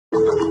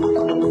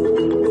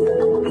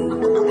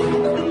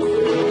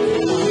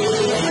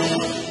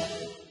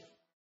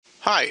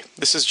Hi,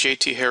 this is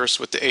JT Harris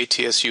with the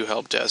ATSU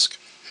Help Desk.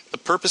 The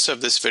purpose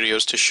of this video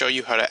is to show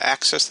you how to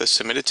access the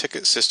Submitted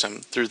Ticket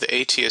system through the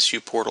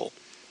ATSU portal.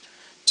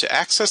 To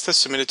access the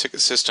Submitted Ticket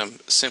system,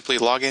 simply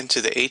log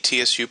into the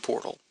ATSU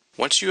portal.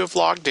 Once you have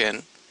logged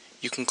in,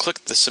 you can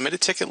click the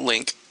Submitted Ticket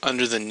link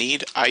under the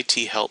Need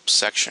IT Help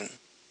section.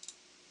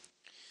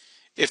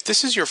 If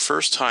this is your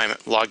first time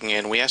logging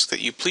in, we ask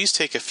that you please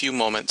take a few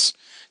moments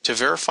to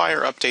verify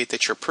or update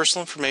that your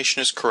personal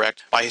information is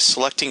correct by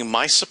selecting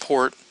My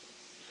Support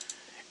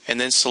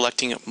and then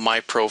selecting My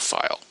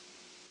Profile.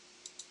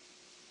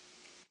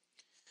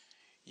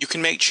 You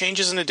can make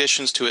changes and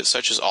additions to it,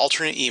 such as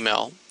alternate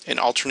email and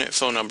alternate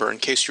phone number in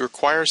case you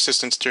require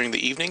assistance during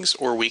the evenings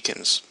or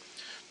weekends.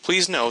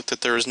 Please note that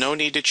there is no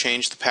need to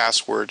change the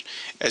password,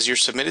 as your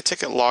Submitted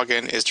Ticket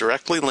login is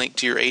directly linked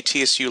to your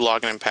ATSU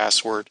login and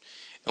password,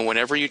 and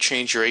whenever you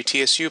change your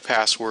ATSU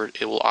password,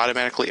 it will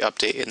automatically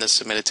update in the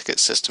Submitted Ticket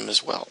system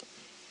as well.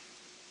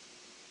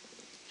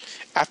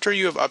 After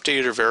you have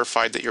updated or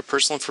verified that your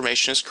personal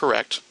information is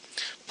correct,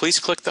 please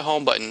click the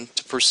Home button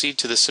to proceed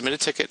to the Submitted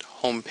Ticket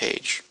home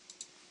page.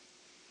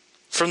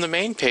 From the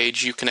main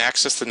page, you can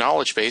access the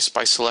knowledge base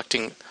by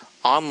selecting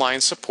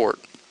Online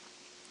Support.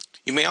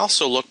 You may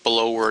also look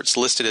below where it's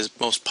listed as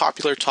Most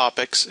Popular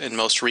Topics and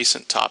Most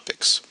Recent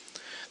Topics.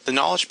 The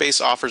knowledge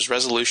base offers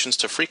resolutions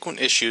to frequent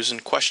issues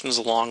and questions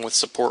along with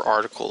support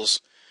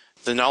articles.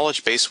 The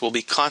knowledge base will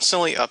be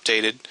constantly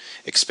updated,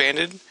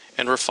 expanded,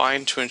 and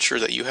refined to ensure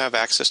that you have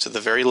access to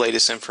the very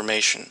latest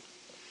information.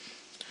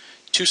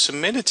 To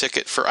submit a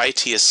ticket for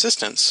IT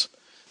assistance,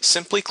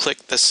 simply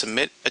click the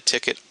Submit a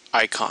Ticket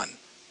icon.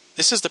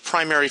 This is the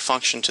primary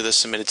function to the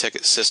Submit a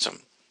Ticket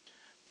system.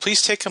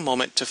 Please take a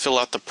moment to fill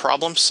out the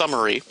problem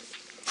summary,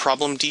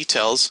 problem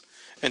details,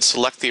 and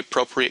select the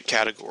appropriate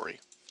category.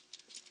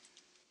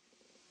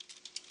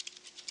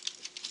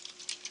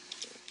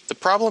 The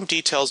problem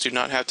details do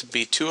not have to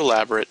be too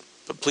elaborate,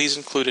 but please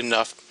include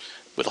enough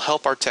that will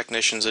help our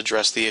technicians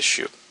address the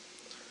issue.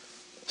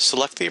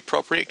 Select the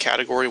appropriate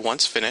category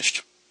once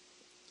finished,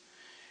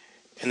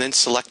 and then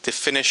select the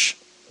Finish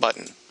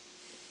button.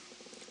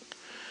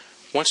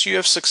 Once you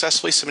have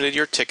successfully submitted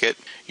your ticket,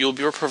 you will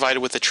be provided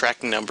with a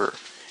tracking number.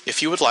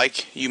 If you would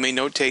like, you may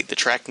notate the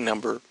tracking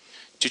number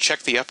to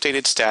check the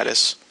updated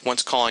status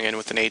once calling in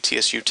with an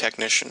ATSU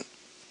technician.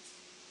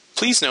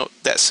 Please note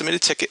that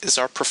Submitted Ticket is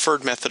our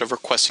preferred method of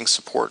requesting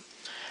support.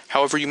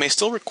 However, you may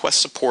still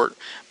request support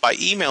by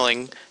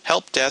emailing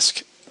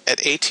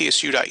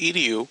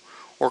helpdesk@atsu.edu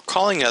or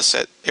calling us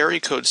at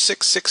area code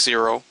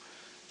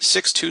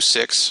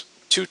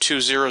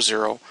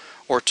 660-626-2200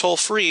 or toll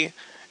free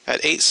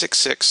at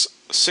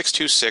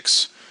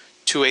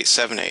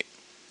 866-626-2878.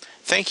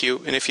 Thank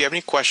you, and if you have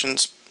any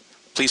questions,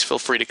 please feel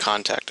free to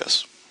contact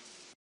us.